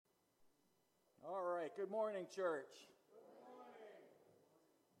right, good morning, church. Good morning.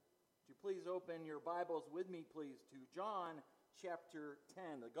 Would you please open your Bibles with me, please, to John chapter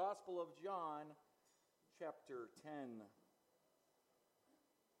 10, the Gospel of John chapter 10.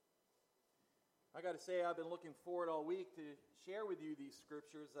 I got to say, I've been looking forward all week to share with you these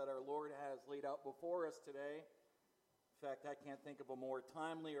scriptures that our Lord has laid out before us today. In fact, I can't think of a more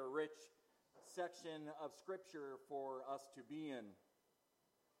timely or rich section of scripture for us to be in.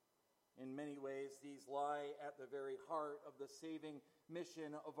 In many ways, these lie at the very heart of the saving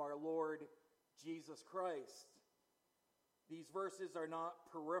mission of our Lord Jesus Christ. These verses are not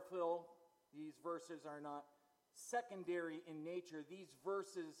peripheral. These verses are not secondary in nature. These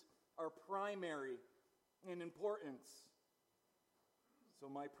verses are primary in importance. So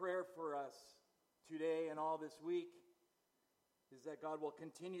my prayer for us today and all this week is that God will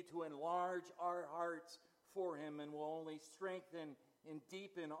continue to enlarge our hearts for Him and will only strengthen and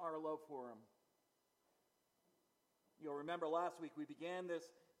deepen our love for Him. You'll remember last week we began this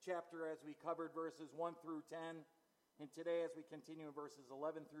chapter as we covered verses 1 through 10, and today as we continue in verses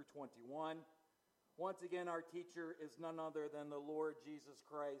 11 through 21. Once again, our teacher is none other than the Lord Jesus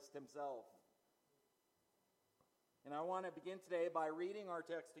Christ Himself. And I want to begin today by reading our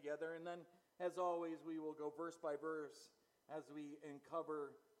text together, and then, as always, we will go verse by verse as we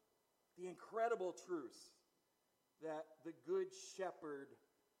uncover the incredible truths that the Good Shepherd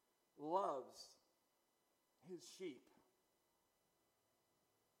loves his sheep.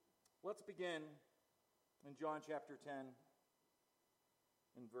 Let's begin in John chapter 10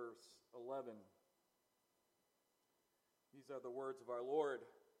 in verse 11. These are the words of our Lord.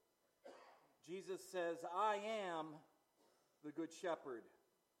 Jesus says, "I am the Good Shepherd.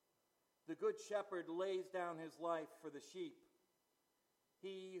 The Good Shepherd lays down his life for the sheep.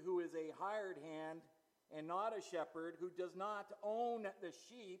 He who is a hired hand and not a shepherd, who does not own the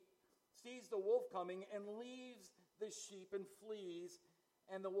sheep, sees the wolf coming and leaves the sheep and flees,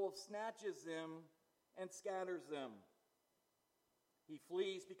 and the wolf snatches them and scatters them. He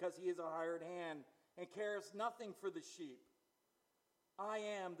flees because he is a hired hand and cares nothing for the sheep. I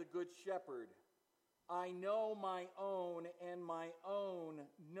am the Good Shepherd. I know my own, and my own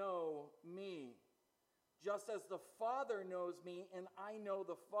know me. Just as the Father knows me, and I know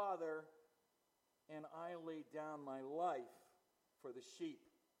the Father, and I lay down my life for the sheep.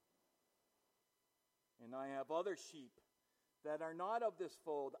 And I have other sheep that are not of this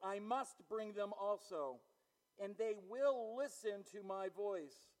fold. I must bring them also, and they will listen to my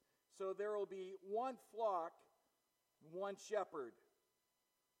voice. So there will be one flock, one shepherd.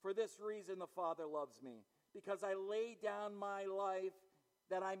 For this reason the Father loves me, because I lay down my life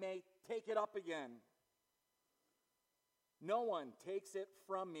that I may take it up again. No one takes it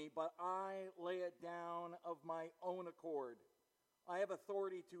from me, but I lay it down of my own accord. I have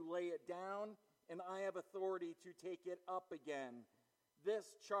authority to lay it down, and I have authority to take it up again.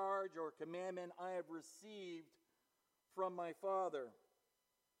 This charge or commandment I have received from my Father."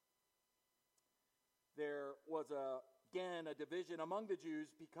 There was again a division among the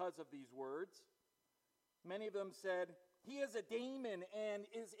Jews because of these words. Many of them said, "He is a demon and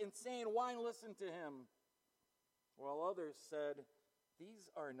is insane. Why listen to him?" While others said, "These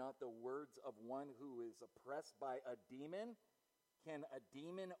are not the words of one who is oppressed by a demon. Can a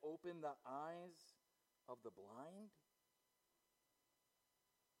demon open the eyes of the blind?"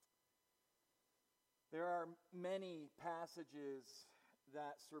 There are many passages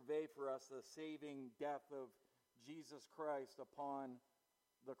that survey for us the saving death of Jesus Christ upon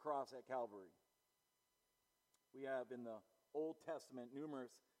the cross at Calvary. We have in the Old Testament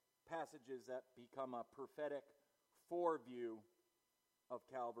numerous passages that become a prophetic foreview of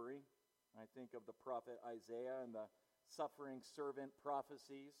Calvary. I think of the prophet Isaiah and the suffering servant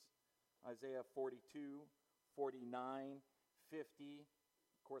prophecies. Isaiah 42, 49, 50.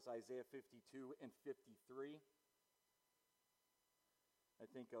 Of course, Isaiah 52 and 53. I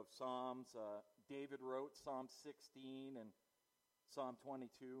think of Psalms. David wrote Psalm 16 and Psalm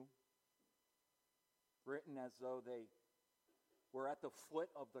 22, written as though they were at the foot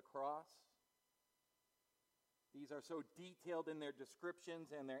of the cross. These are so detailed in their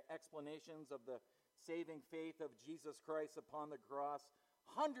descriptions and their explanations of the saving faith of Jesus Christ upon the cross,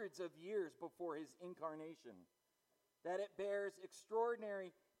 hundreds of years before his incarnation, that it bears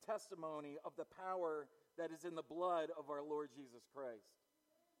extraordinary testimony of the power that is in the blood of our Lord Jesus Christ.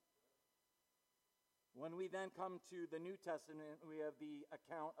 When we then come to the New Testament, we have the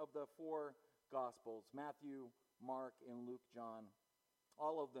account of the four Gospels, Matthew, Mark, and Luke, John.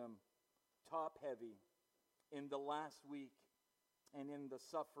 All of them top-heavy in the last week and in the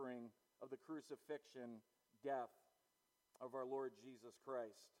suffering of the crucifixion, death of our Lord Jesus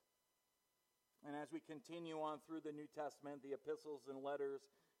Christ. And as we continue on through the New Testament, the epistles and letters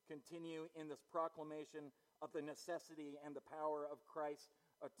continue in this proclamation of the necessity and the power of Christ's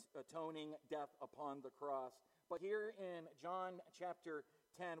atoning death upon the cross. But here in John chapter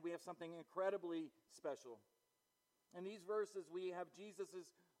 10, we have something incredibly special. In these verses, we have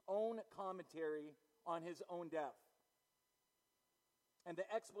Jesus' own commentary on his own death. And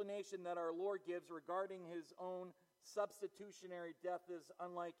the explanation that our Lord gives regarding his own substitutionary death is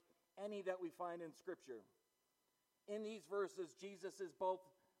unlike any that we find in Scripture. In these verses, Jesus is both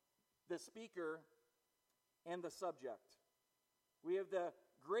the speaker and the subject. We have the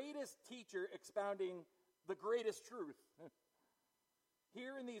greatest teacher expounding the greatest truth.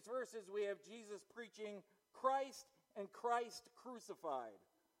 Here in these verses, we have Jesus preaching Christ and Christ crucified.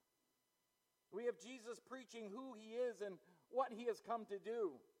 We have Jesus preaching who he is and what he has come to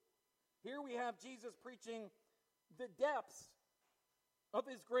do. Here we have Jesus preaching the depths of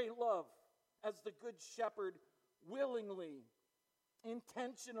his great love as the good shepherd willingly,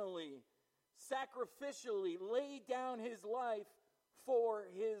 intentionally, sacrificially laid down his life for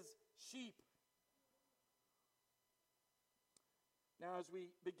his sheep. Now, as we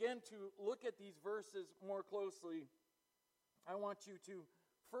begin to look at these verses more closely, I want you to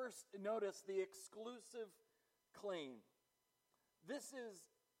first notice the exclusive claim. This is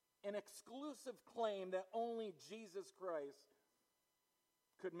an exclusive claim that only Jesus Christ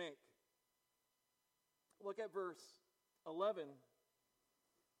could make. Look at verse 11.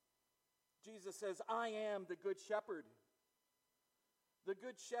 Jesus says, I am the good shepherd. The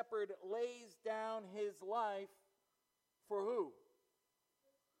good shepherd lays down his life for who?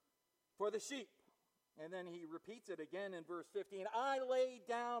 For the sheep. And then he repeats it again in verse 15. I lay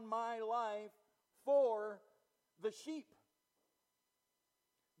down my life for the sheep.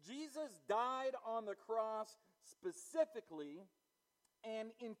 Jesus died on the cross specifically and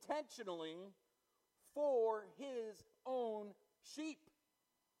intentionally for his own sheep.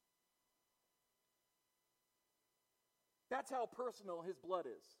 That's how personal his blood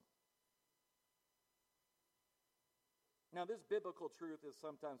is. Now, this biblical truth is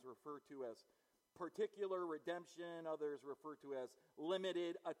sometimes referred to as particular redemption, others refer to as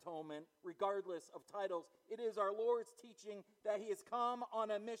limited atonement. Regardless of titles, it is our Lord's teaching that he has come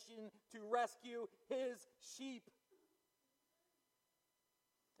on a mission to rescue his sheep.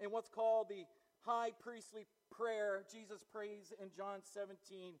 In what's called the high priestly prayer, Jesus prays in John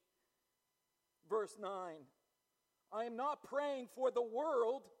 17, verse 9. I am not praying for the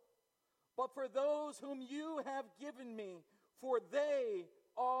world, but for those whom you have given me, for they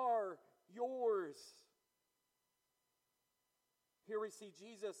are yours. Here we see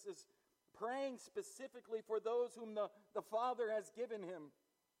Jesus is praying specifically for those whom the Father has given him.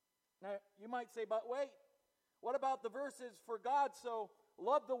 Now, you might say, but wait, what about the verses, for God so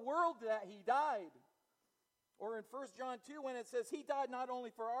loved the world that he died? Or in 1 John 2, when it says he died not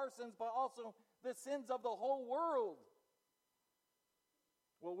only for our sins, but also the sins of the whole world.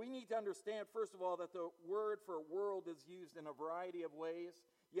 Well, we need to understand, first of all, that the word for world is used in a variety of ways.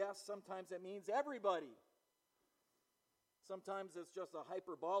 Yes, sometimes it means everybody. Sometimes it's just a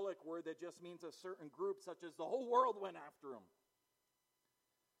hyperbolic word that just means a certain group, such as the whole world went after him.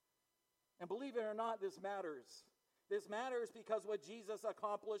 And believe it or not, this matters. This matters because what Jesus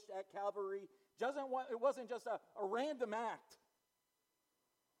accomplished at Calvary, it wasn't just a random act.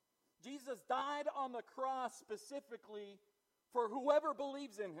 Jesus died on the cross specifically for whoever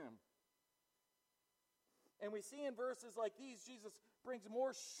believes in him. And we see in verses like these, Jesus brings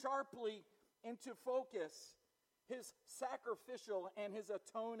more sharply into focus his sacrificial and his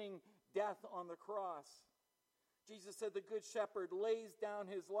atoning death on the cross. Jesus said the good shepherd lays down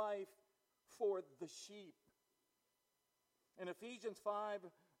his life for the sheep. In Ephesians 5,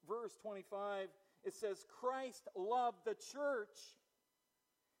 verse 25, it says, Christ loved the church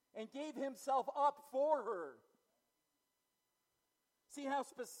and gave himself up for her. See how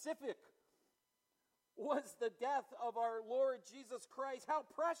specific was the death of our Lord Jesus Christ. How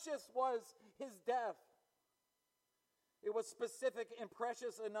precious was his death. It was specific and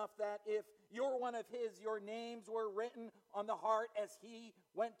precious enough that if you're one of his, your names were written on the heart as he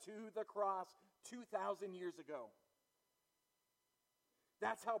went to the cross 2,000 years ago.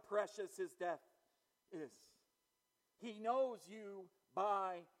 That's how precious his death is. He knows you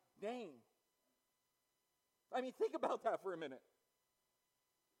by name. I mean, think about that for a minute.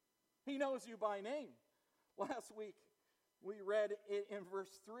 He knows you by name. Last week, we read in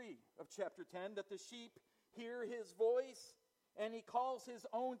verse 3 of chapter 10 that the sheep hear his voice, and he calls his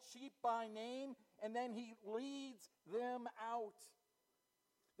own sheep by name, and then he leads them out.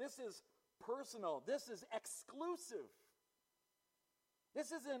 This is personal. This is exclusive.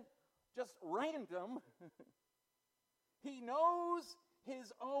 This isn't just random. He knows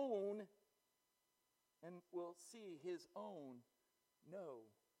his own, and we'll see his own know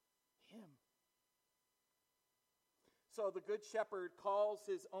him. So the good shepherd calls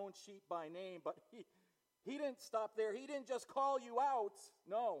his own sheep by name, but he didn't stop there. He didn't just call you out.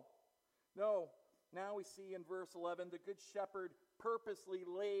 No. Now we see in verse 11, the good shepherd purposely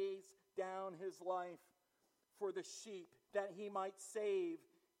lays down his life for the sheep that he might save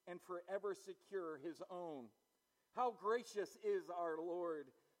and forever secure his own. How gracious is our Lord.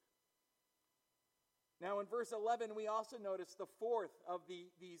 Now in verse 11, we also notice the fourth of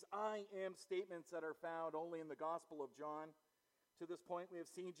these I am statements that are found only in the Gospel of John. To this point, we have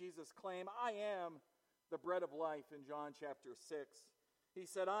seen Jesus claim, I am the bread of life in John chapter 6. He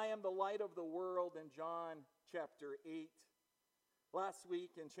said, I am the light of the world in John chapter 8. Last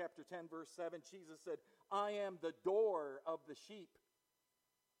week in chapter 10, verse 7, Jesus said, I am the door of the sheep.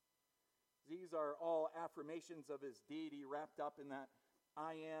 These are all affirmations of his deity wrapped up in that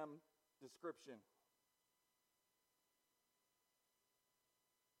I am description.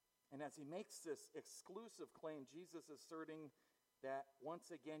 And as he makes this exclusive claim, Jesus is asserting that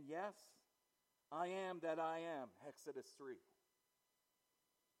once again, yes, I am that I am, Exodus 3.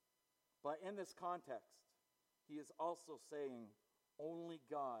 But in this context, he is also saying only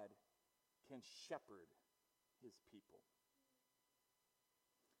God can shepherd his people.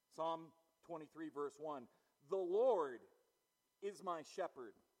 Psalm 23, verse 1, the Lord is my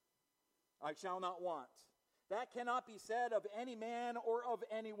shepherd. I shall not want. That cannot be said of any man or of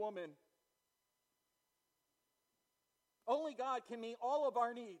any woman. Only God can meet all of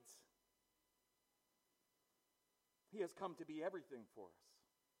our needs. He has come to be everything for us.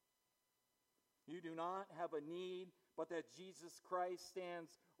 You do not have a need, but that Jesus Christ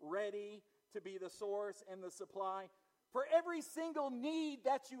stands ready to be the source and the supply for every single need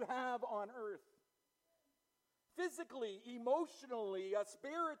that you have on earth. Physically, emotionally,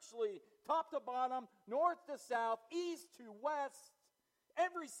 spiritually, top to bottom, north to south, east to west,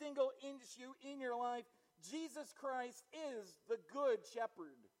 every single issue in your life, Jesus Christ is the good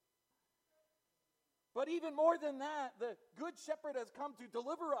shepherd. But even more than that, the good shepherd has come to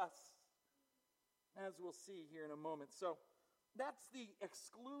deliver us, as we'll see here in a moment. So that's the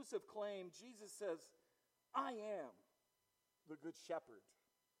exclusive claim. Jesus says, I am the good shepherd.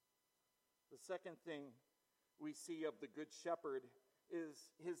 The second thing we see of the good shepherd is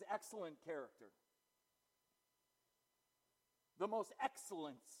his excellent character. The most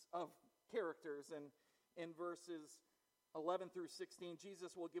excellence of characters. And in verses 11 through 16,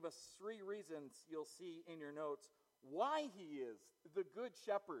 Jesus will give us 3 reasons you'll see in your notes why he is the good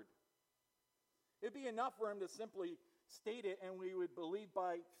shepherd. It'd be enough for him to simply state it and we would believe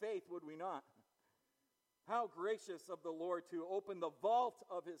by faith, would we not? How gracious of the Lord to open the vault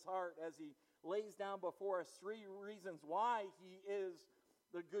of his heart as he lays down before us 3 reasons why he is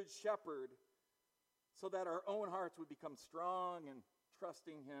the good shepherd, so that our own hearts would become strong and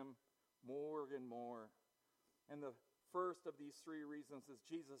trusting him more and more. And the first of these 3 reasons is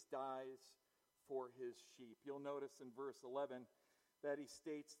Jesus dies for his sheep. You'll notice in verse 11 that he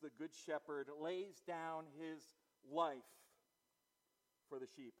states the good shepherd lays down his life for the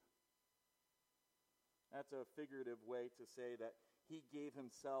sheep. That's a figurative way to say that he gave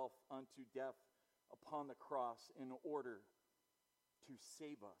himself unto death upon the cross in order to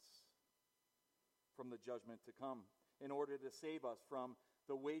save us from the judgment to come, in order to save us from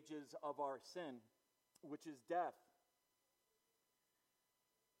the wages of our sin, which is death.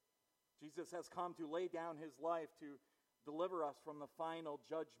 Jesus has come to lay down his life to deliver us from the final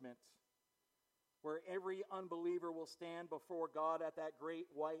judgment, where every unbeliever will stand before God at that great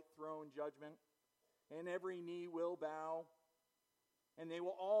white throne judgment, and every knee will bow, and they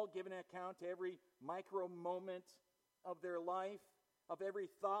will all give an account to every micro moment of their life, of every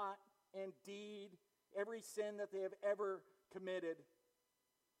thought and deed, every sin that they have ever committed.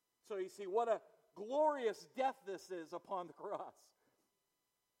 So you see what a glorious death this is upon the cross.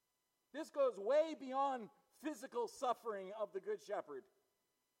 This goes way beyond physical suffering of the Good Shepherd.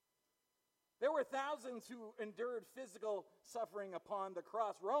 There were thousands who endured physical suffering upon the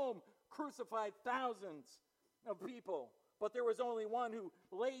cross. Rome crucified thousands of people, but there was only one who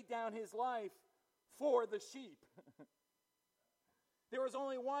laid down his life for the sheep. There was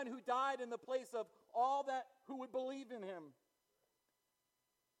only one who died in the place of all that who would believe in him.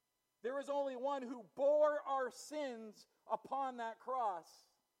 There was only one who bore our sins upon that cross,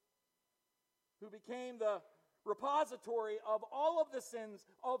 who became the repository of all of the sins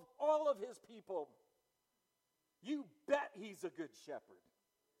of all of his people. You bet he's a good shepherd.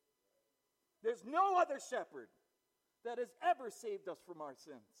 There's no other shepherd that has ever saved us from our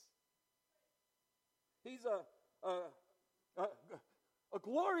sins. He's a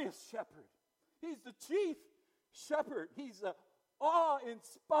glorious shepherd. He's the chief shepherd. He's an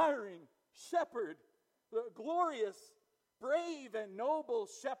awe-inspiring shepherd. The glorious, brave, and noble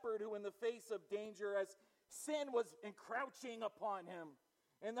shepherd who in the face of danger as sin was encroaching upon him,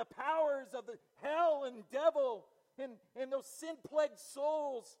 and the powers of the hell and devil and those sin-plagued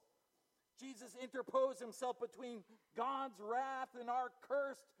souls, Jesus interposed himself between God's wrath and our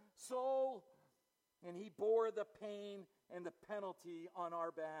cursed soul, and he bore the pain and the penalty on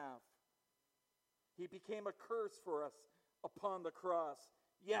our behalf. He became a curse for us upon the cross.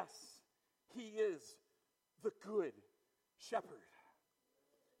 Yes, he is the good shepherd.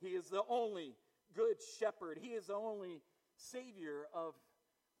 He is the only good shepherd. He is the only savior of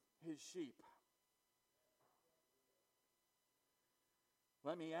his sheep.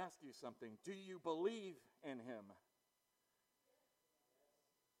 Let me ask you something. Do you believe in him?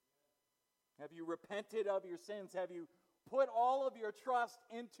 Have you repented of your sins? Have you put all of your trust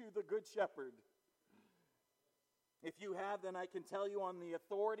into the Good Shepherd? If you have, then I can tell you on the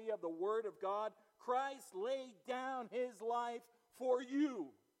authority of the Word of God, Christ laid down his life for you.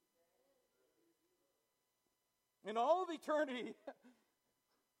 In all of eternity,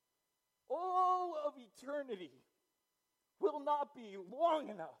 will not be long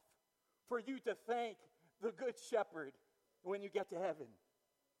enough for you to thank the Good Shepherd when you get to heaven.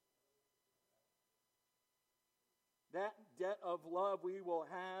 That debt of love we will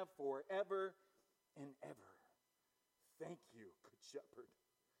have forever and ever. Thank you, Good Shepherd.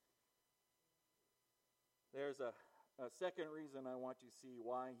 There's a second reason I want you to see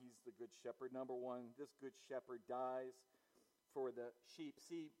why he's the Good Shepherd. Number one, this Good Shepherd dies for the sheep.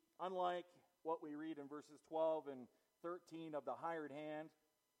 See, unlike what we read in verses 12 and 13 of the hired hand,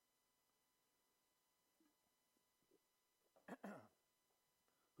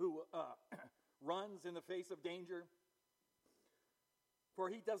 who runs in the face of danger, for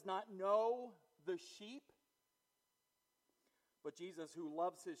he does not know the sheep. But Jesus, who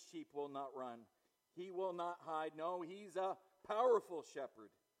loves his sheep, will not run. He will not hide. No, he's a powerful shepherd.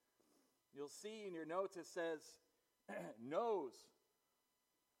 You'll see in your notes it says knows.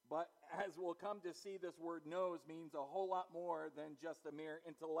 But as we'll come to see, this word knows means a whole lot more than just a mere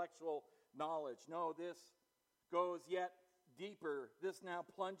intellectual knowledge. No, this goes yet deeper. This now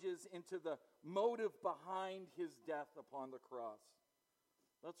plunges into the motive behind his death upon the cross.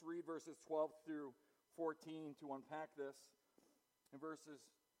 Let's read verses 12 through 14 to unpack this. In verses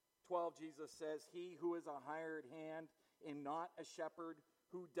 12, Jesus says, "He who is a hired hand and not a shepherd,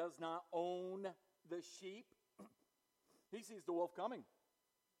 who does not own the sheep, he sees the wolf coming.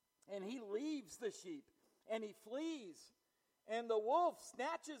 And he leaves the sheep, and he flees. And the wolf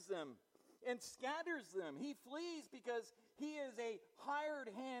snatches them and scatters them. He flees because he is a hired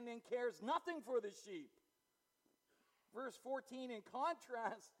hand and cares nothing for the sheep." Verse 14, in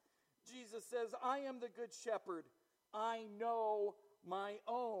contrast, Jesus says, "I am the good shepherd. I know my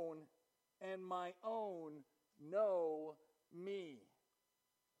own, and my own know me."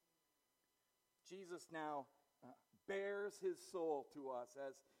 Jesus now bears his soul to us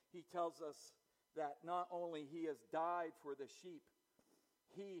as he tells us that not only he has died for the sheep,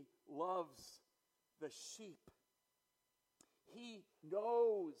 he loves the sheep. He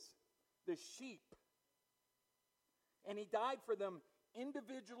knows the sheep. And he died for them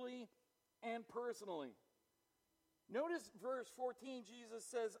individually and personally. Notice verse 14, Jesus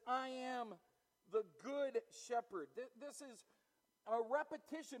says, "I am the good shepherd." This is a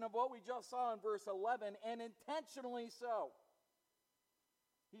repetition of what we just saw in verse 11, and intentionally so.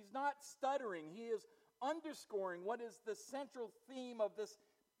 He's not stuttering. He is underscoring what is the central theme of this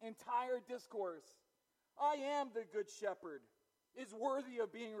entire discourse. "I am the good shepherd" is worthy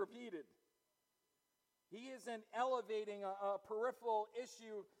of being repeated. He isn't elevating a peripheral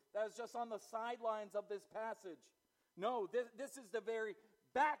issue that is just on the sidelines of this passage. No, this is the very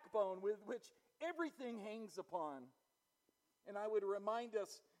backbone with which everything hangs upon. And I would remind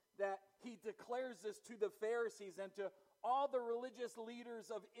us that he declares this to the Pharisees and to all the religious leaders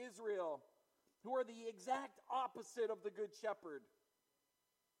of Israel, who are the exact opposite of the Good Shepherd.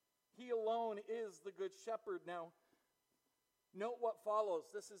 He alone is the Good Shepherd. Now, note what follows.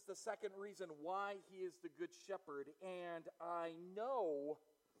 This is the second reason why he is the Good Shepherd. "And I know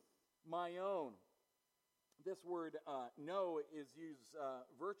my own." This word know is used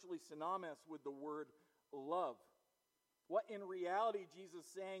virtually synonymous with the word love. What in reality Jesus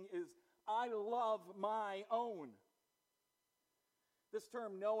is saying is, "I love my own." This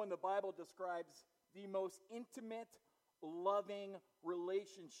term know in the Bible describes the most intimate, loving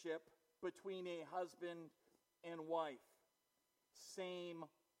relationship between a husband and wife. Same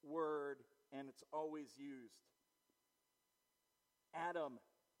word, and it's always used. Adam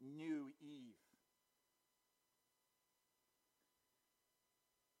knew Eve.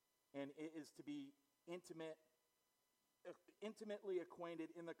 And it is to be intimately acquainted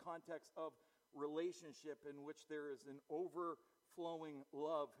in the context of relationship in which there is an overflowing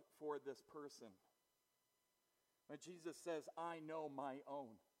love for this person. When Jesus says, I know my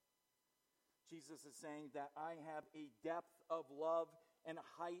own, Jesus is saying that I have a depth of love and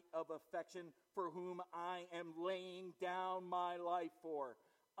height of affection for whom I am laying down my life for.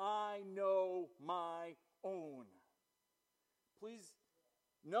 I know my own. Please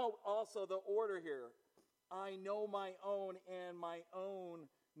note also the order here. I know my own, and my own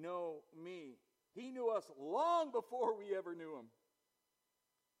know me. He knew us long before we ever knew him.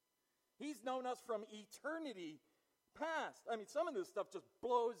 He's known us from eternity past. I mean, some of this stuff just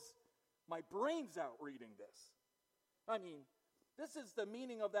blows my brains out reading this. I mean, this is the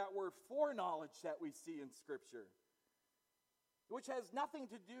meaning of that word foreknowledge that we see in Scripture, which has nothing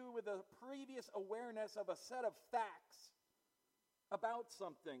to do with a previous awareness of a set of facts about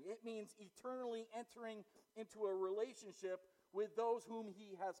something. It means eternally entering into a relationship with those whom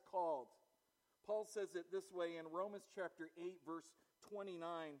he has called. Paul says it this way in Romans chapter 8, verse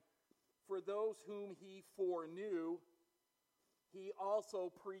 29. For those whom he foreknew, he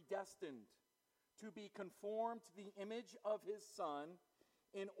also predestined to be conformed to the image of his Son,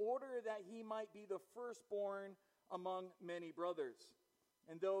 in order that he might be the firstborn among many brothers.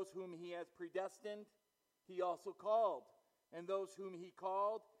 And those whom he has predestined, he also called. And those whom he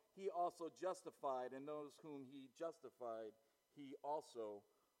called, he also justified. And those whom he justified, he also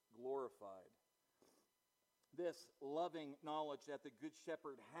glorified. This loving knowledge that the Good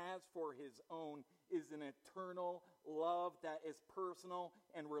Shepherd has for his own is an eternal love that is personal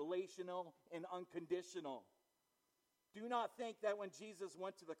and relational and unconditional. Do not think that when Jesus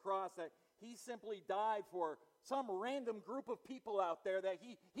went to the cross that he simply died for some random group of people out there that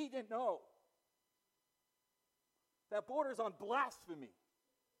he didn't know. That borders on blasphemy.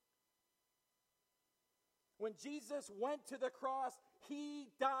 When Jesus went to the cross, he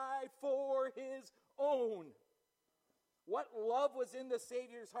died for his own. What love was in the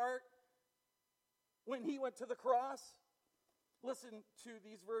Savior's heart when he went to the cross? Listen to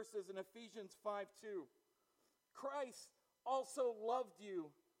these verses in Ephesians 5:2. Christ also loved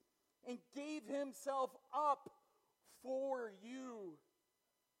you and gave himself up for you.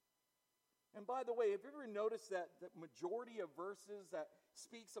 And by the way, have you ever noticed that the majority of verses that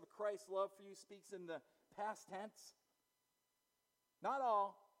speaks of Christ's love for you speaks in the past tense? Not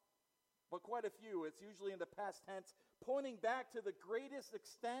all, but quite a few. It's usually in the past tense, pointing back to the greatest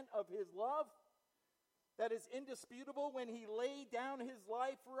extent of his love that is indisputable when he laid down his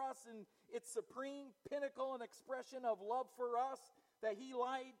life for us, and its supreme pinnacle and expression of love for us, that he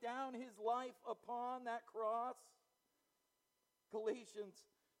laid down his life upon that cross. Galatians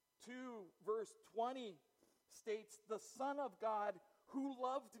 2 verse 20 states, the Son of God who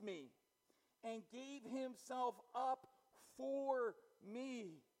loved me and gave himself up for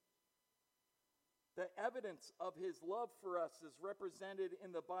me. The evidence of his love for us is represented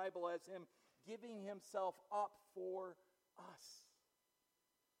in the Bible as him giving himself up for us.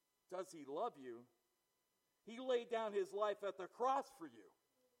 Does he love you? He laid down his life at the cross for you.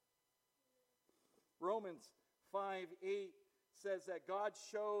 Romans 5:8 says that God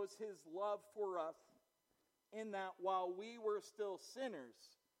shows his love for us in that while we were still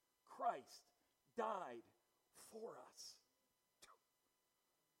sinners, Christ died for us.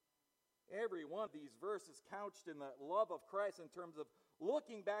 Every one of these verses couched in the love of Christ in terms of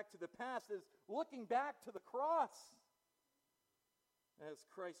looking back to the past is looking back to the cross. As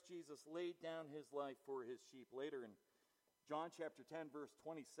Christ Jesus laid down his life for his sheep. Later in John chapter 10 verse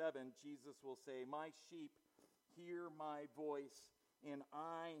 27, Jesus will say, my sheep hear my voice, and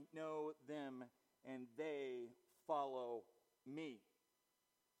I know them, and they follow me.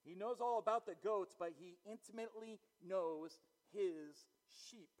 He knows all about the goats, but he intimately knows his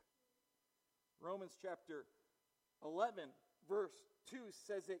sheep. Romans chapter 11, verse 2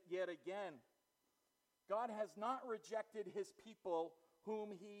 says it yet again. God has not rejected his people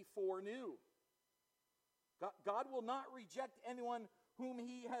whom he foreknew. God will not reject anyone whom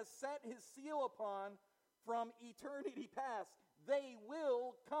he has set his seal upon from eternity past. They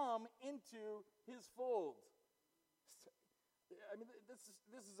will come into his fold. I mean,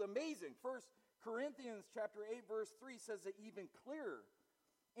 this is amazing. 1 Corinthians chapter 8, verse 3 says it even clearer.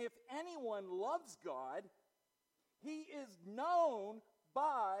 If anyone loves God, he is known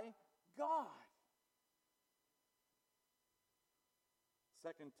by God. 2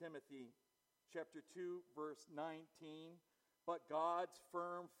 Timothy chapter 2, verse 19 But God's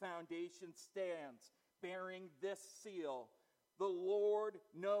firm foundation stands, bearing this seal: the Lord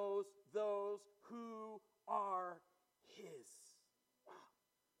knows those who are his. Wow.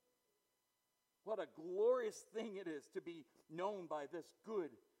 What a glorious thing it is to be known by this good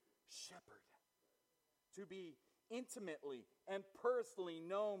shepherd. To be intimately and personally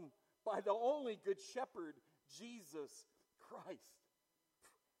known by the only good shepherd, Jesus Christ.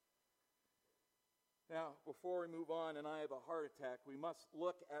 Now, before we move on and I have a heart attack, we must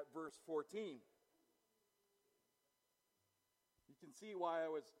look at verse 14. You can see why I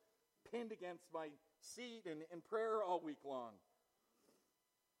was pinned against my seat in prayer all week long.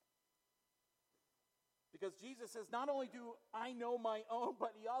 Because Jesus says, not only do I know my own,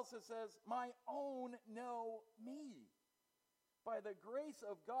 but he also says, my own know me. By the grace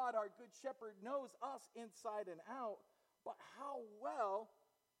of God, our good shepherd knows us inside and out, but how well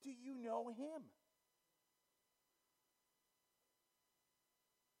do you know him?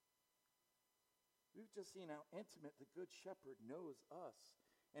 We've just seen how intimate the good shepherd knows us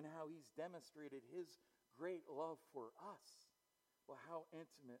and how he's demonstrated his great love for us. Well, how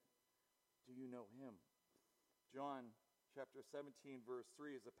intimate do you know him? John chapter 17, verse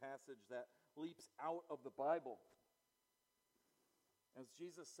 3 is a passage that leaps out of the Bible. As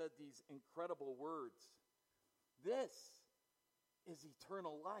Jesus said these incredible words, this is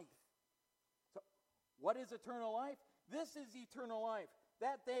eternal life. So, what is eternal life? This is eternal life,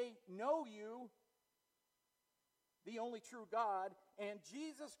 that they know you, the only true God, and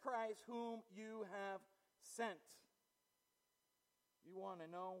Jesus Christ, whom you have sent. You want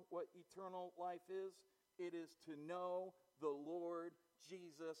to know what eternal life is? It is to know the Lord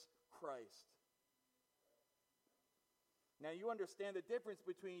Jesus Christ. Now, you understand the difference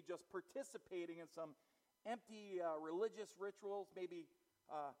between just participating in some empty religious rituals. Maybe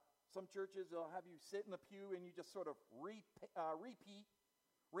some churches will have you sit in the pew and you just sort of repeat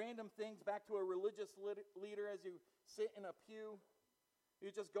random things back to a religious leader as you sit in a pew.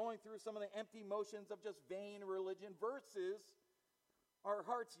 You're just going through some of the empty motions of just vain religion versus our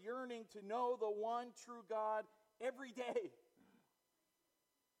hearts yearning to know the one true God every day.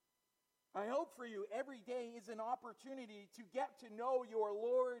 I hope for you every day is an opportunity to get to know your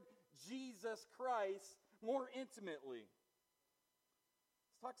Lord Jesus Christ more intimately.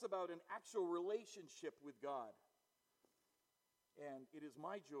 This talks about an actual relationship with God. And it is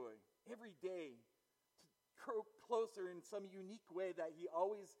my joy every day to grow closer in some unique way that he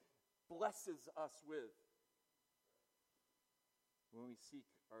always blesses us with. When we seek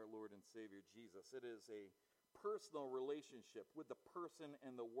our Lord and Savior Jesus, it is a personal relationship with the person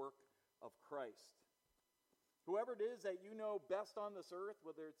and the work of Christ. Whoever it is that you know best on this earth,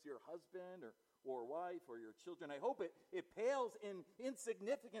 whether it's your husband or wife or your children, I hope it pales in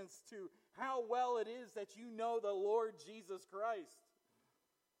insignificance to how well it is that you know the Lord Jesus Christ.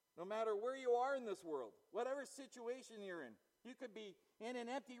 No matter where you are in this world, whatever situation you're in, you could be in an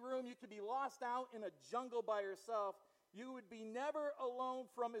empty room, you could be lost out in a jungle by yourself. You would be never alone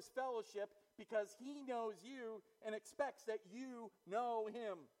from his fellowship because he knows you and expects that you know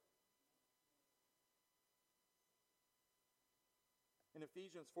him. In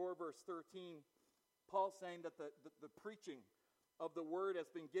Ephesians 4, verse 13, Paul's saying that the preaching of the word has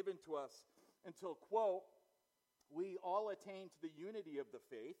been given to us until, quote, we all attain to the unity of the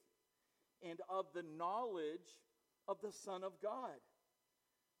faith and of the knowledge of the Son of God.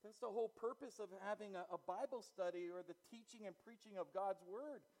 That's the whole purpose of having a Bible study or the teaching and preaching of God's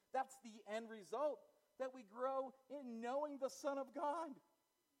word. That's the end result, that we grow in knowing the Son of God.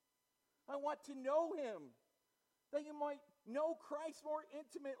 I want to know him, that you might know Christ more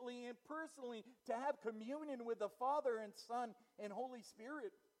intimately and personally, to have communion with the Father and Son and Holy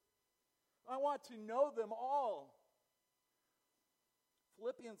Spirit. I want to know them all.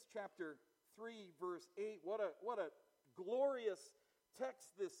 Philippians chapter 3, verse 8, what a glorious text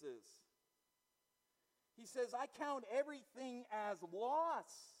this is. He says, I count everything as loss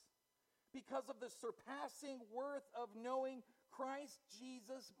because of the surpassing worth of knowing Christ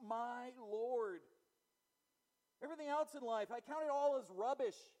Jesus my Lord. Everything else in life, I count it all as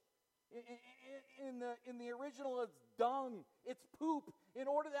rubbish. In the original, it's dung, it's poop. In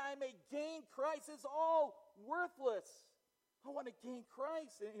order that I may gain Christ, it's all worthless. I want to gain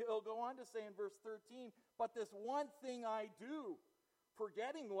Christ. And he'll go on to say in verse 13, but this one thing I do,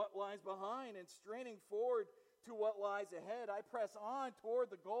 forgetting what lies behind and straining forward to what lies ahead, I press on toward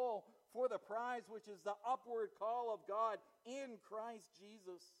the goal for the prize, which is the upward call of God in Christ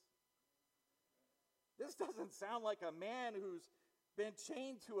Jesus. This doesn't sound like a man who's been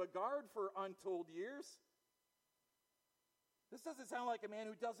chained to a guard for untold years. This doesn't sound like a man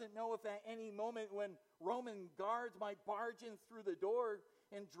who doesn't know if at any moment when Roman guards might barge in through the door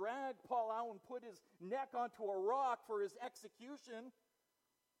and drag Paul out and put his neck onto a rock for his execution.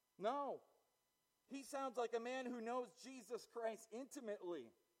 No. He sounds like a man who knows Jesus Christ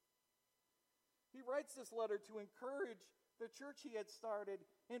intimately. He writes this letter to encourage the church he had started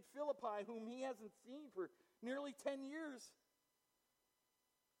in Philippi, whom he hasn't seen for nearly 10 years.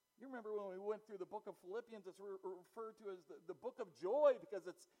 You remember when we went through the book of Philippians, it's referred to as the book of joy because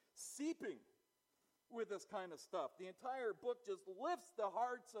it's seeping with this kind of stuff. The entire book just lifts the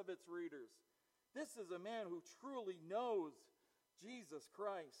hearts of its readers. This is a man who truly knows Jesus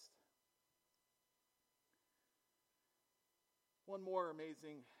Christ. One more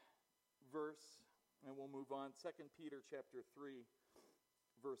amazing verse, and we'll move on. 2 Peter chapter 3,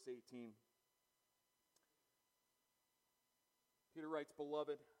 verse 18. Peter writes,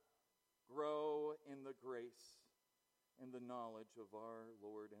 "Beloved, grow in the grace and the knowledge of our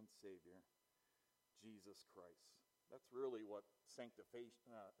Lord and Savior, Jesus Christ." That's really what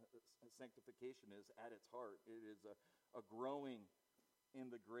sanctification is at its heart. It is a growing in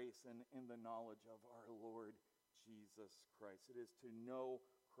the grace and in the knowledge of our Lord Jesus Christ. It is to know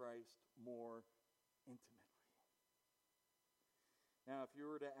Christ more intimately. Now, if you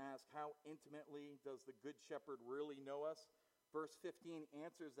were to ask, how intimately does the Good Shepherd really know us? Verse 15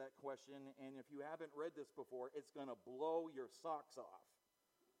 answers that question, and if you haven't read this before, it's going to blow your socks off.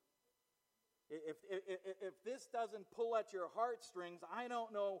 If this doesn't pull at your heartstrings, I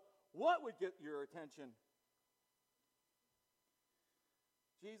don't know what would get your attention.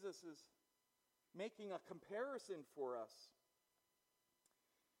 Jesus is making a comparison for us.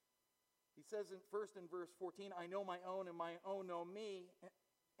 He says first in verse 14, "I know my own and my own know me."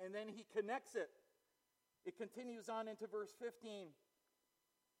 And then he connects it. It continues on into verse 15.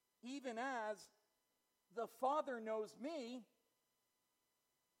 "Even as the Father knows me,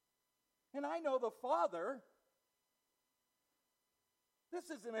 and I know the Father." This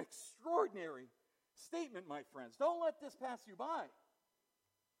is an extraordinary statement, my friends. Don't let this pass you by.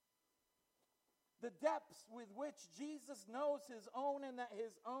 The depths with which Jesus knows his own and that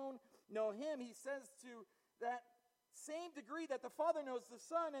his own know him. He says to that same degree that the Father knows the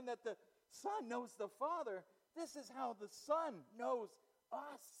Son and that the Son knows the Father. This is how the Son knows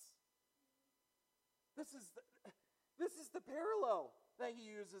us. This is the parallel that he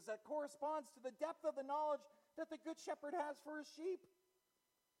uses that corresponds to the depth of the knowledge that the Good Shepherd has for his sheep.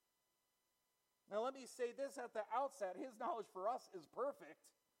 Now let me say this at the outset. His knowledge for us is perfect.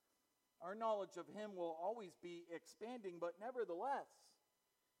 Our knowledge of him will always be expanding, but nevertheless,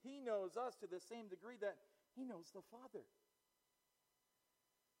 he knows us to the same degree that he knows the Father.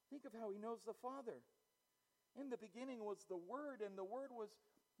 Think of how he knows the Father. In the beginning was the Word, and the Word was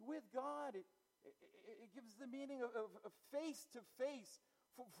with God. It gives the meaning of face to face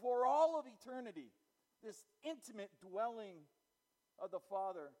for all of eternity. This intimate dwelling of the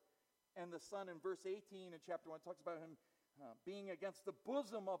Father and the Son. In verse 18 in chapter 1, talks about him being against the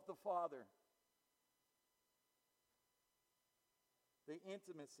bosom of the Father. The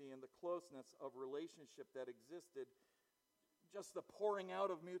intimacy and the closeness of relationship that existed, just the pouring out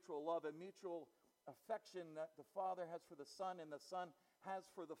of mutual love and mutual affection that the Father has for the Son and the Son has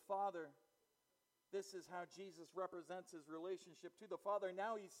for the Father. This is how Jesus represents his relationship to the Father.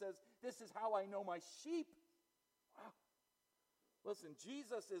 Now he says, "This is how I know my sheep." Wow. Listen,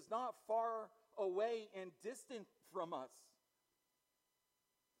 Jesus is not far away and distant from us.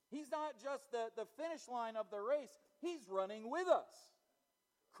 He's not just the finish line of the race. He's running with us.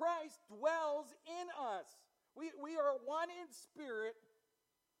 Christ dwells in us. We are one in spirit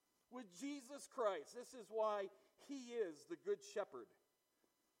with Jesus Christ. This is why he is the Good Shepherd.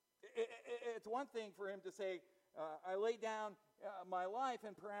 It's one thing for him to say, "I lay down my life,"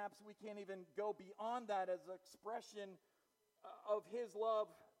 and perhaps we can't even go beyond that as an expression of his love.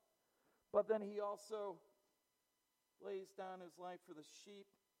 But then he also lays down his life for the sheep,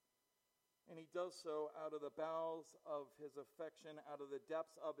 and he does so out of the bowels of his affection, out of the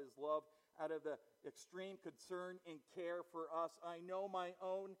depths of his love, out of the extreme concern and care for us. "I know my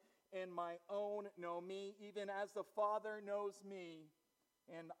own, and my own know me, even as the Father knows me,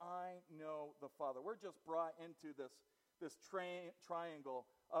 and I know the Father." We're just brought into this triangle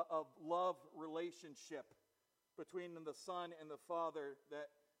of love relationship between the Son and the Father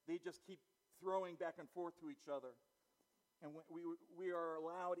that they just keep throwing back and forth to each other. And we are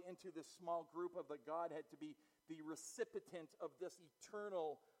allowed into this small group of the Godhead to be the recipient of this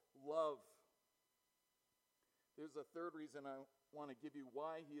eternal love. There's a third reason I want to give you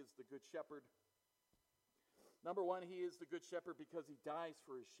why he is the Good Shepherd. Number one, he is the Good Shepherd because he dies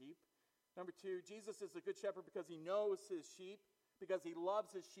for his sheep. Number 2, Jesus is the good shepherd because he knows his sheep, because he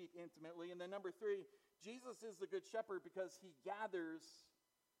loves his sheep intimately. And then number 3, Jesus is the good shepherd because he gathers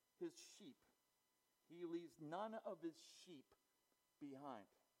his sheep. He leaves none of his sheep behind.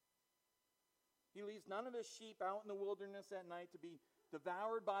 He leaves none of his sheep out in the wilderness at night to be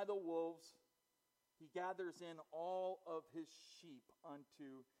devoured by the wolves. He gathers in all of his sheep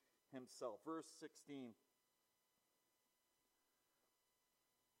unto himself. Verse 16.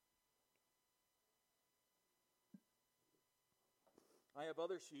 I have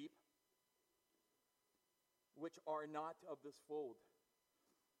other sheep which are not of this fold.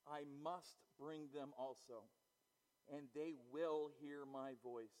 I must bring them also, and they will hear my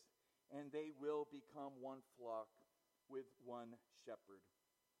voice, and they will become one flock with one shepherd.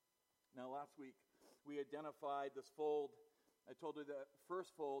 Now, last week, we identified this fold. I told you the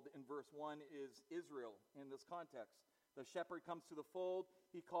first fold in verse 1 is Israel in this context. The shepherd comes to the fold.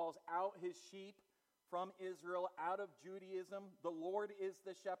 He calls out his sheep from Israel, out of Judaism. The Lord is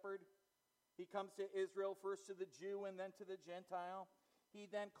the shepherd. He comes to Israel, first to the Jew and then to the Gentile. He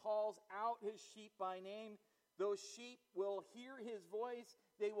then calls out his sheep by name. Those sheep will hear his voice.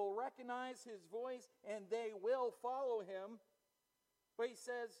 They will recognize his voice, and they will follow him. But he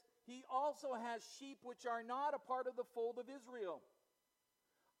says he also has sheep which are not a part of the fold of Israel.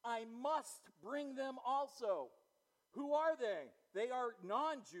 I must bring them also. Who are they? They are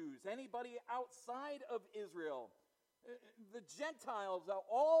non-Jews, anybody outside of Israel. The Gentiles,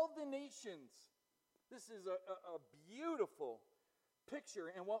 all the nations. This is a beautiful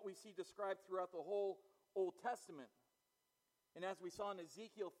picture and what we see described throughout the whole Old Testament. And as we saw in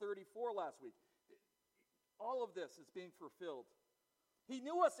Ezekiel 34 last week, all of this is being fulfilled. He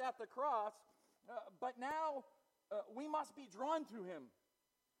knew us at the cross, but now we must be drawn to him.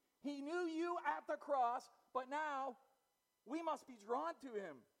 He knew you at the cross, but now we must be drawn to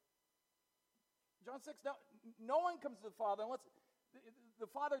him. John 6, no one comes to the Father unless the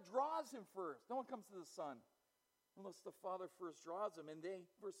Father draws him first. No one comes to the Son unless the Father first draws him. And they,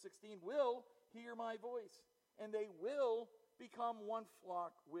 verse 16, will hear my voice, and they will become one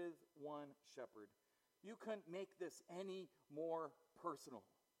flock with one shepherd. You couldn't make this any more personal.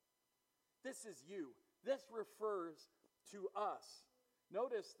 This is you. This refers to us.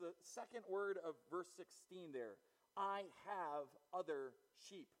 Notice the second word of verse 16 there. I have other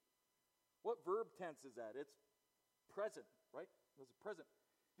sheep. What verb tense is that? It's present, right? It was a present.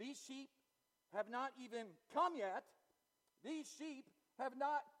 These sheep have not even come yet. These sheep have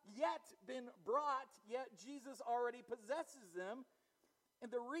not yet been brought, yet Jesus already possesses them. And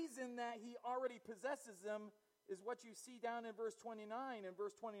the reason that he already possesses them is what you see down in verse 29. In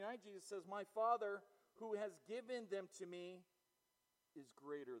verse 29, Jesus says, my Father who has given them to me is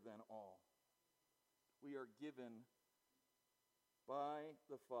greater than all. We are given by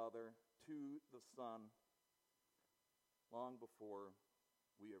the Father to the Son long before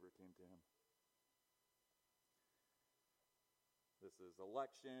we ever came to him. This is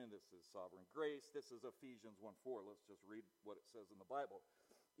election. This is sovereign grace. This is Ephesians 1:4. Let's just read what it says in the Bible.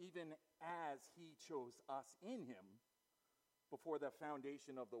 Even as he chose us in him before the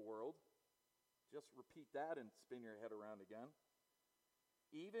foundation of the world. Just repeat that and spin your head around again.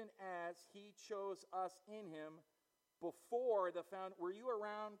 Even as he chose us in him before the were you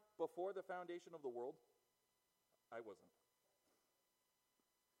around before the foundation of the world? I wasn't.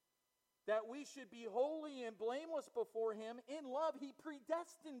 That we should be holy and blameless before him. In love, he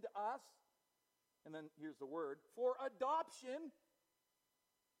predestined us. And then here's the word. For adoption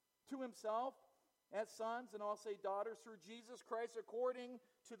to himself as sons, and I'll say daughters, through Jesus Christ according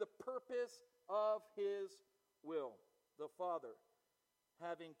to the purpose of his will. The Father,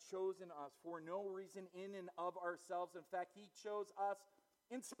 having chosen us for no reason in and of ourselves. In fact, he chose us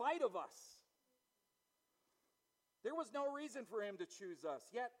in spite of us. There was no reason for him to choose us.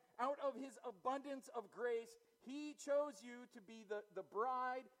 Yet, out of his abundance of grace, he chose you to be the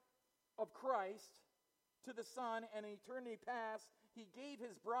bride of Christ to the Son. And in eternity past, he gave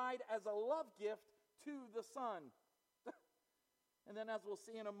his bride as a love gift to the Son. And then as we'll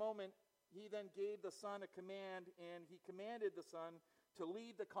see in a moment, he then gave the Son a command, and he commanded the Son to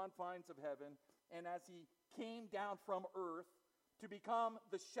leave the confines of heaven. And as he came down from earth to become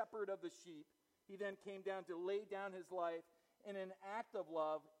the shepherd of the sheep, he then came down to lay down his life in an act of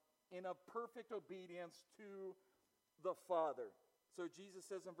love, in a perfect obedience to the Father. So Jesus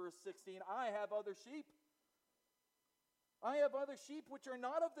says in verse 16, I have other sheep. I have other sheep which are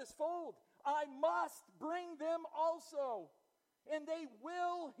not of this fold. I must bring them also, and they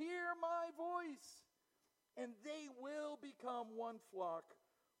will hear my voice, and they will become one flock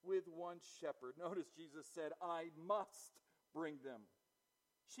with one shepherd. Notice Jesus said, I must bring them.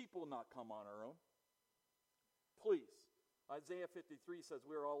 Sheep will not come on our own. Please. Isaiah 53 says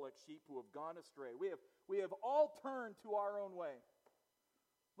we are all like sheep who have gone astray. We have all turned to our own way.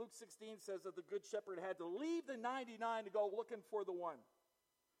 Luke 16 says that the good shepherd had to leave the 99 to go looking for the one.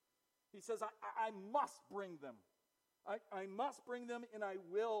 He says, I must bring them. I must bring them, and I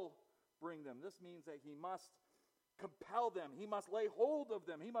will bring them. This means that he must compel them. He must lay hold of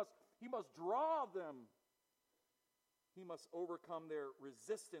them. He must draw them. He must overcome their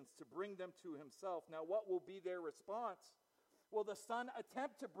resistance to bring them to himself. Now, what will be their response? Will the Son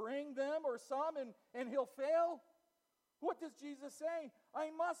attempt to bring them or some and he'll fail? What does Jesus say? I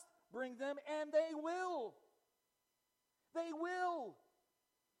must bring them, and they will. They will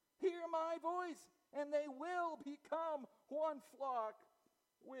hear my voice, and they will become one flock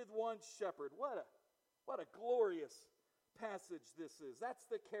with one shepherd. What a glorious passage this is. That's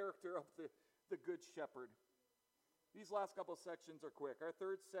the character of the good shepherd. These last couple sections are quick. Our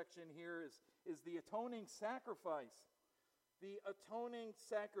third section here is the atoning sacrifice. The atoning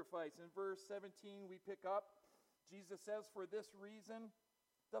sacrifice. In verse 17 we pick up, Jesus says, for this reason,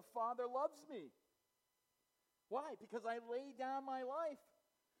 the Father loves me. Why? Because I lay down my life,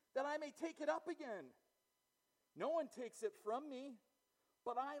 that I may take it up again. No one takes it from me,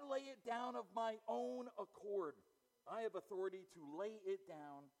 but I lay it down of my own accord. I have authority to lay it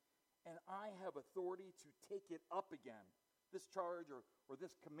down, and I have authority to take it up again. This charge or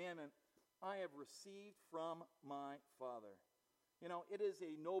this commandment I have received from my Father. You know, it is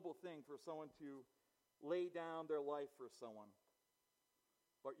a noble thing for someone to lay down their life for someone.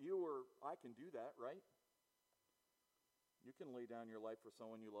 But you or I can do that, right? You can lay down your life for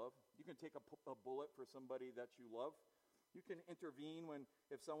someone you love. You can take a bullet for somebody that you love. You can intervene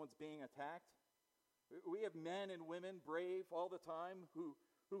if someone's being attacked. We have men and women, brave all the time, who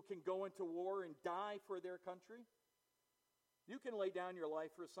can go into war and die for their country. You can lay down your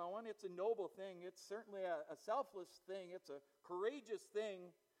life for someone. It's a noble thing. It's certainly a selfless thing. It's a courageous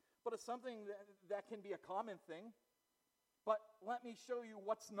thing. But it's something that can be a common thing. But let me show you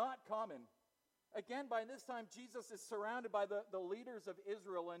what's not common. Again, by this time, Jesus is surrounded by the leaders of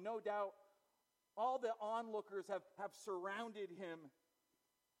Israel, and no doubt all the onlookers have surrounded him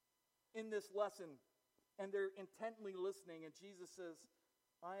in this lesson, and they're intently listening, and Jesus says,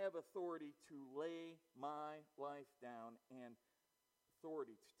 I have authority to lay my life down and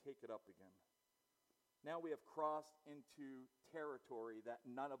authority to take it up again. Now we have crossed into territory that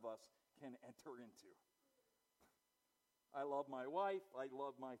none of us can enter into. I love my wife, I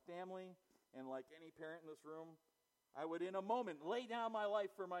love my family, and like any parent in this room, I would in a moment lay down my life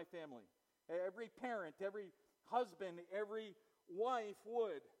for my family. Every parent, every husband, every wife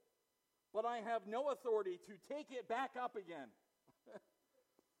would. But I have no authority to take it back up again.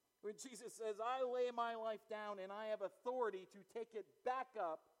 When Jesus says, I lay my life down and I have authority to take it back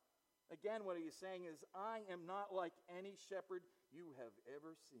up, again, what he's saying is, I am not like any shepherd you have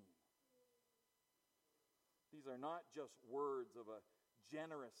ever seen. These are not just words of a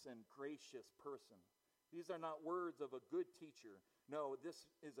generous and gracious person. These are not words of a good teacher. No, this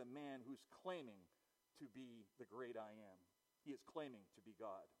is a man who's claiming to be the great I am. He is claiming to be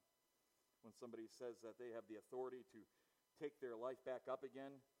God. When somebody says that they have the authority to take their life back up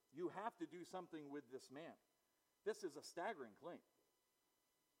again, you have to do something with this man. This is a staggering claim.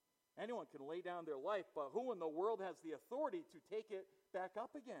 Anyone can lay down their life, but who in the world has the authority to take it back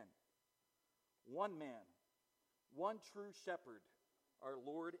up again? One man, one true shepherd, our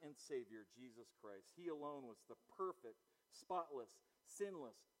Lord and Savior, Jesus Christ. He alone was the perfect, spotless,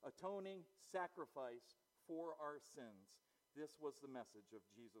 sinless, atoning sacrifice for our sins. This was the message of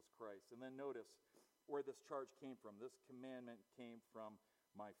Jesus Christ. And then notice where this charge came from. This commandment came from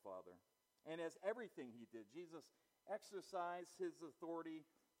my Father. And as everything he did, Jesus exercised his authority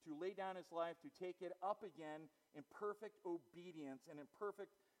to lay down his life, to take it up again in perfect obedience and in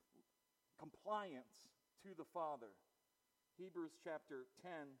perfect compliance to the Father. Hebrews chapter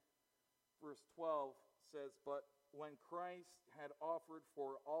 10, verse 12 says, but when Christ had offered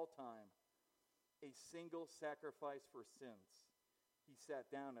for all time a single sacrifice for sins, he sat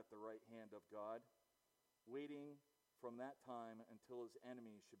down at the right hand of God, waiting from that time until his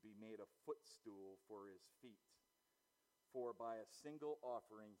enemies should be made a footstool for his feet. For by a single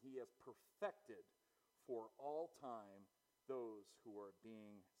offering he has perfected for all time those who are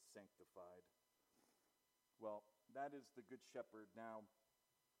being sanctified. Well, that is the good shepherd. Now,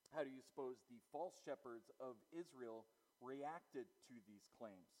 how do you suppose the false shepherds of Israel reacted to these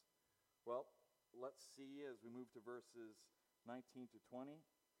claims? Well, let's see as we move to verses 19 to 20.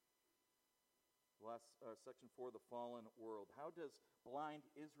 Last section 4, the fallen world. How does blind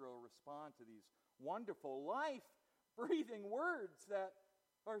Israel respond to these wonderful, life-breathing words that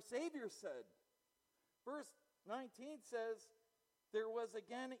our Savior said. Verse 19 says, there was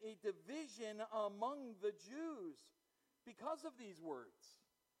again a division among the Jews because of these words.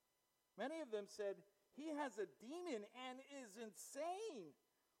 Many of them said, he has a demon and is insane.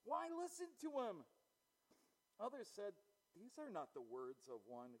 Why listen to him? Others said, these are not the words of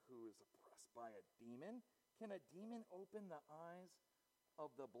one who is oppressed by a demon. Can a demon open the eyes of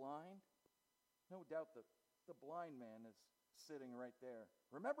the blind? No doubt the blind man is sitting right there.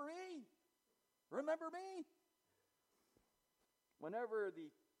 Remember me? Remember me? Whenever the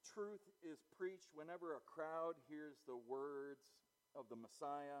truth is preached, whenever a crowd hears the words of the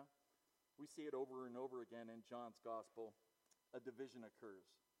Messiah, we see it over and over again in John's gospel. A division occurs.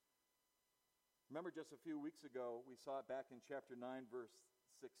 Remember just a few weeks ago, we saw it back in chapter 9, verse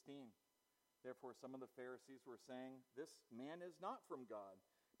 16. Therefore, some of the Pharisees were saying, this man is not from God,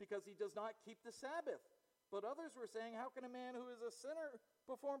 because he does not keep the Sabbath. But others were saying, how can a man who is a sinner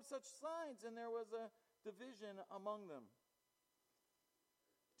perform such signs? And there was a division among them.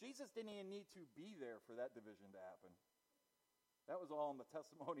 Jesus didn't even need to be there for that division to happen. That was all in the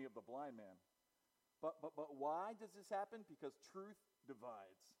testimony of the blind man. But why does this happen? Because truth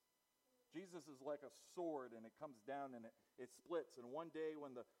divides. Jesus is like a sword, and it comes down and it splits. And one day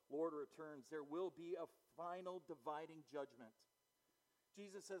when the Lord returns, there will be a final dividing judgment.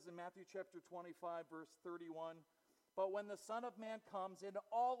 Jesus says in Matthew chapter 25, verse 31, but when the Son of Man comes in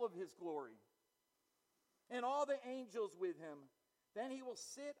all of his glory, and all the angels with him, then he will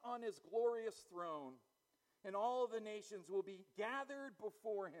sit on his glorious throne, and all of the nations will be gathered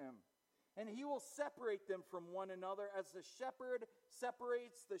before him. And he will separate them from one another as the shepherd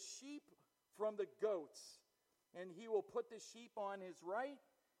separates the sheep from the goats. And he will put the sheep on his right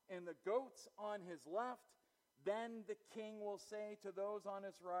and the goats on his left. Then the king will say to those on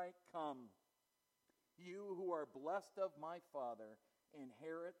his right, come, you who are blessed of my Father,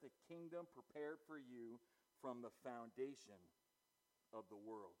 inherit the kingdom prepared for you from the foundation of the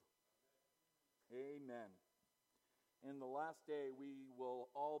world. Amen. In the last day, we will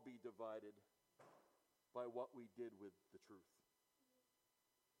all be divided by what we did with the truth.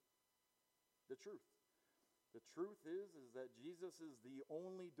 The truth. The truth is that Jesus is the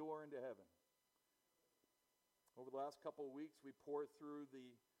only door into heaven. Over the last couple of weeks, we poured through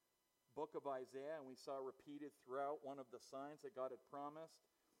the book of Isaiah, and we saw repeated throughout one of the signs that God had promised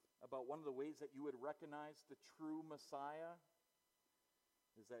about one of the ways that you would recognize the true Messiah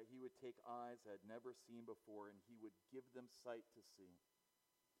is that he would take eyes that had never seen before, and he would give them sight to see.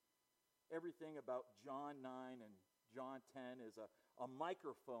 Everything about John 9 and John 10 is a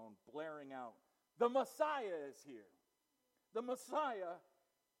microphone blaring out, the Messiah is here. The Messiah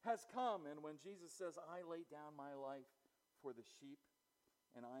has come. And when Jesus says, I lay down my life for the sheep,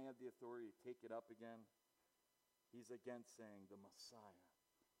 and I have the authority to take it up again, he's again saying the Messiah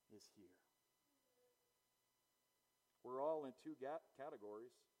is here. We're all in two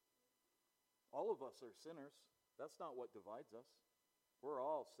categories. All of us are sinners. That's not what divides us. We're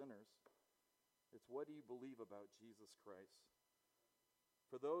all sinners. It's what do you believe about Jesus Christ?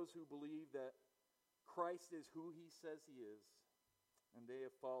 For those who believe that Christ is who he says he is, and they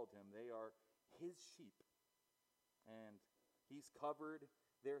have followed him, they are his sheep. And he's covered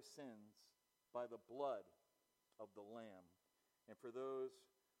their sins by the blood of the Lamb. And for those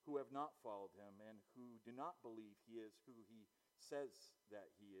who have not followed him and who do not believe he is who he says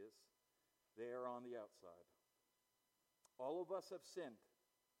that he is, they are on the outside. All of us have sinned.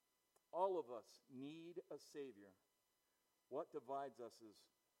 All of us need a Savior. What divides us is,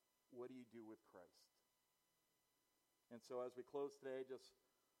 what do you do with Christ? And so as we close today, just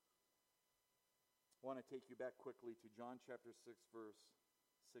want to take you back quickly to John chapter 6, verse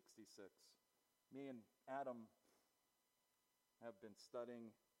 66. Me and Adam have been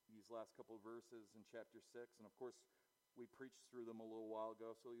studying these last couple of verses in chapter 6, and of course, we preached through them a little while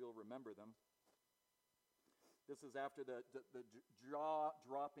ago, so you'll remember them. This is after the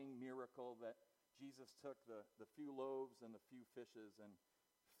jaw-dropping miracle that Jesus took the few loaves and the few fishes and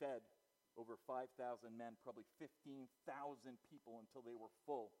fed over 5,000 men, probably 15,000 people until they were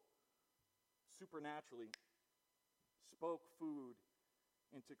full. Supernaturally spoke food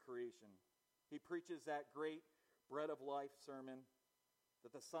into creation. He preaches that great bread of life sermon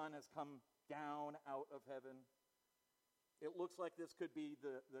that the Son has come down out of heaven. It looks like this could be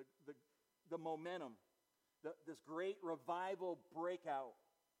the momentum, this great revival breakout.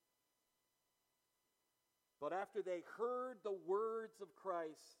 But after they heard the words of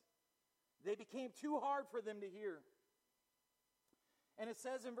Christ, they became too hard for them to hear. And it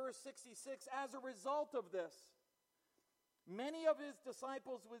says in verse 66, as a result of this, many of his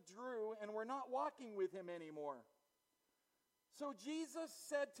disciples withdrew and were not walking with him anymore. So Jesus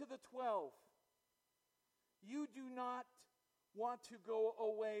said to the 12, "You do not want to go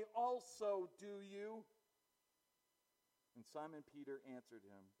away also, do you?" And Simon Peter answered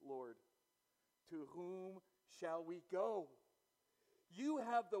him, "Lord, to whom shall we go? You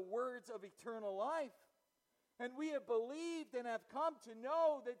have the words of eternal life, and we have believed and have come to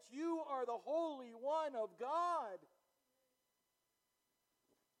know that you are the Holy One of God."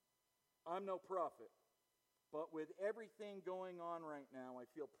 I'm no prophet, but with everything going on right now, I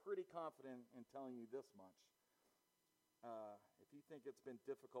feel pretty confident in telling you this much. If you think it's been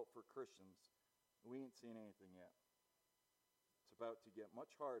difficult for Christians, we ain't seen anything yet. It's about to get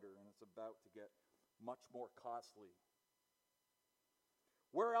much harder, and it's about to get much more costly.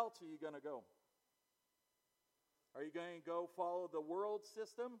 Where else are you going to go? Are you going to go follow the world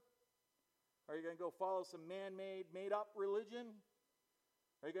system? Are you going to go follow some man-made, made-up religion?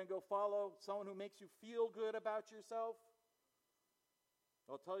 Are you going to go follow someone who makes you feel good about yourself?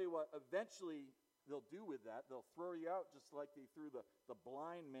 I'll tell you what, eventually they'll do with that. They'll throw you out just like they threw the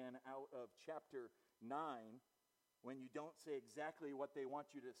blind man out of chapter 9 when you don't say exactly what they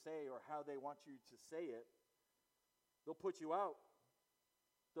want you to say or how they want you to say it. They'll put you out.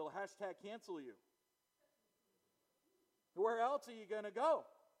 They'll hashtag cancel you. Where else are you going to go?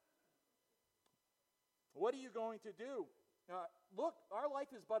 What are you going to do? Look, our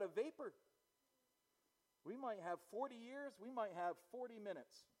life is but a vapor. We might have 40 years. We might have 40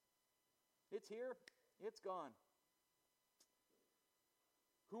 minutes. It's here. It's gone.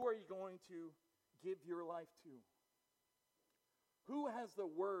 Who are you going to give your life to? Who has the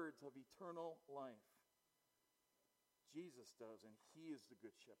words of eternal life? Jesus does, and he is the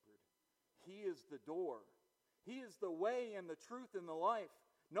good shepherd. He is the door. He is the way and the truth and the life.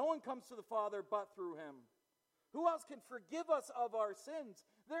 No one comes to the Father but through him. Who else can forgive us of our sins?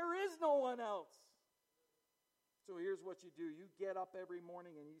 There is no one else. So here's what you do. You get up every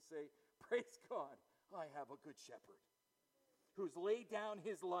morning and you say, "Praise God, I have a good shepherd who's laid down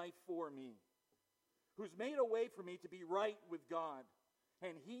his life for me, who's made a way for me to be right with God,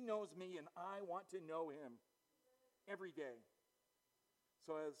 and he knows me and I want to know him every day."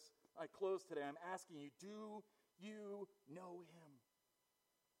 So as I close today, I'm asking you, do you know him?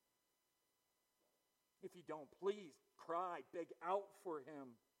 If you don't, please cry, beg out for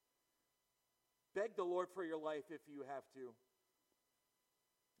him. Beg the Lord for your life if you have to.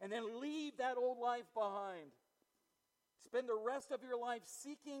 And then leave that old life behind. Spend the rest of your life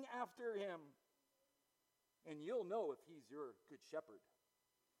seeking after him. And you'll know if he's your good shepherd.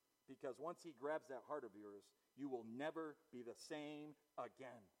 Because once he grabs that heart of yours, you will never be the same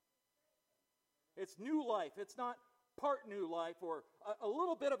again. It's new life. It's not part new life or a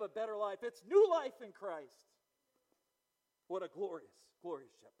little bit of a better life. It's new life in Christ. What a glorious,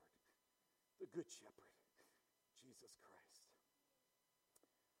 glorious shepherd. The good shepherd, Jesus Christ.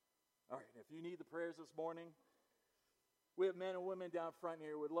 All right, if you need the prayers this morning, we have men and women down front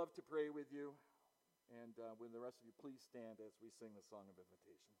here who would love to pray with you. And will the rest of you please stand as we sing the song of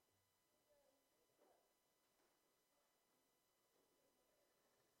invitation.